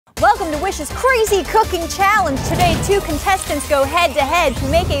Welcome to Wish's Crazy Cooking Challenge. Today, 2 contestants go head-to-head to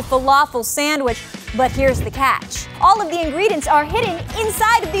make a falafel sandwich. But here's the catch. All of the ingredients are hidden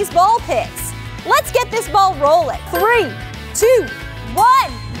inside of these ball pits. Let's get this ball rolling. 3, 2, 1,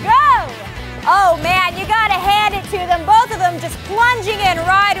 go! Oh man, you gotta hand it to them. Both of them just plunging in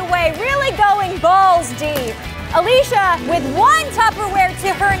right away, really going balls deep. Alicia with 1 Tupperware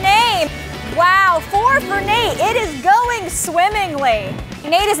to her name. Wow, 4 for Nate. It is going swimmingly.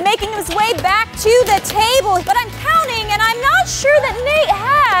 Nate is making his way back to the table, but I'm counting and I'm not sure that Nate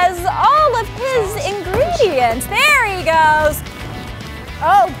has all of his ingredients. There he goes.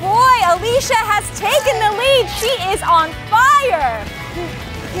 Oh boy, Alicia has taken the lead. She is on fire.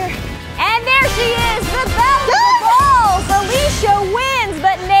 And there she is, the belle of the balls. Alicia wins,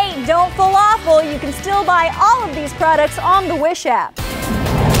 but Nate, don't falafel. You can still buy all of these products on the Wish app.